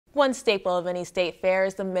One staple of any state fair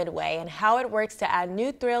is the Midway and how it works to add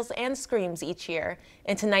new thrills and screams each year.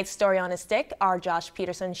 In tonight's Story on a Stick, our Josh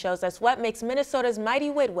Peterson shows us what makes Minnesota's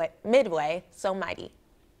mighty Midway so mighty.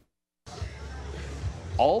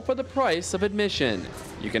 All for the price of admission.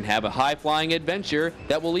 You can have a high-flying adventure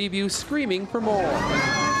that will leave you screaming for more.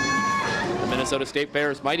 The Minnesota State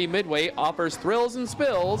Fair's mighty Midway offers thrills and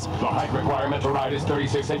spills. The height requirement to ride is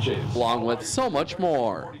 36 inches. Along with so much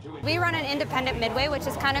more. We run an independent Midway, which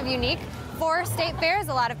is kind of unique for state fairs.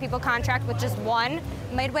 A lot of people contract with just one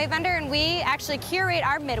Midway vendor, and we actually curate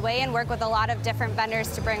our Midway and work with a lot of different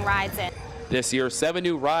vendors to bring rides in. This year, 7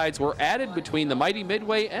 new rides were added between the mighty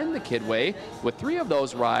Midway and the Kidway, with 3 of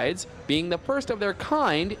those rides being the first of their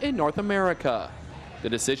kind in North America. The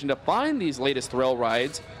decision to find these latest thrill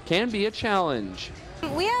rides can be a challenge.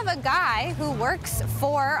 We have a guy who works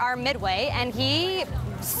for our Midway, and he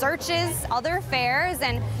searches other fairs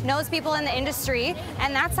and knows people in the industry,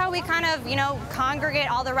 and that's how we kind of, congregate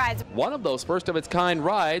all the rides. One of those first-of-its-kind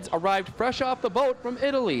rides arrived fresh off the boat from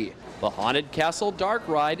Italy. The Haunted Castle Dark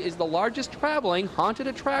Ride is the largest traveling haunted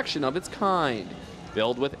attraction of its kind,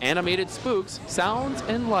 filled with animated spooks, sounds,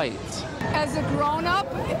 and lights. As a grown-up,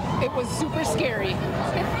 it was super scary.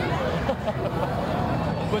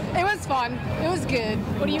 It was fun. It was good.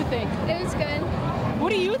 What do you think? It was good.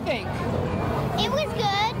 What do you think? It was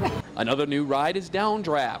good. Another new ride is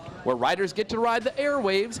Downdraft, where riders get to ride the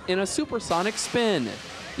airwaves in a supersonic spin.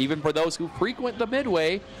 Even for those who frequent the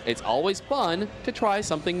Midway, it's always fun to try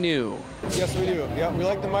something new. Yes, we do. Yeah, we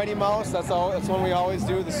like the Mighty Mouse. That's one we always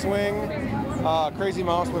do. The swing, Crazy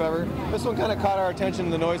Mouse, whatever. This one kind of caught our attention.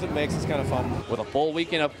 The noise it makes is kind of fun. With a full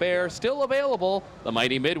weekend of fair still available, the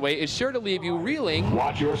mighty Midway is sure to leave you reeling.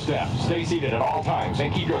 Watch your step. Stay seated at all times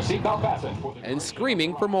and keep your seatbelt fastened. And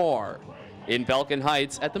screaming for more. In Falcon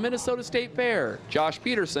Heights at the Minnesota State Fair, Josh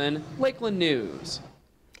Peterson, Lakeland News.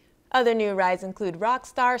 Other new rides include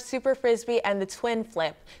Rockstar, Super Frisbee, and the Twin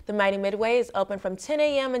Flip. The mighty Midway is open from 10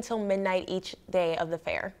 a.m. until midnight each day of the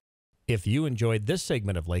fair. If you enjoyed this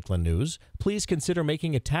segment of Lakeland News, please consider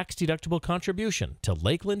making a tax-deductible contribution to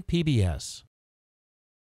Lakeland PBS.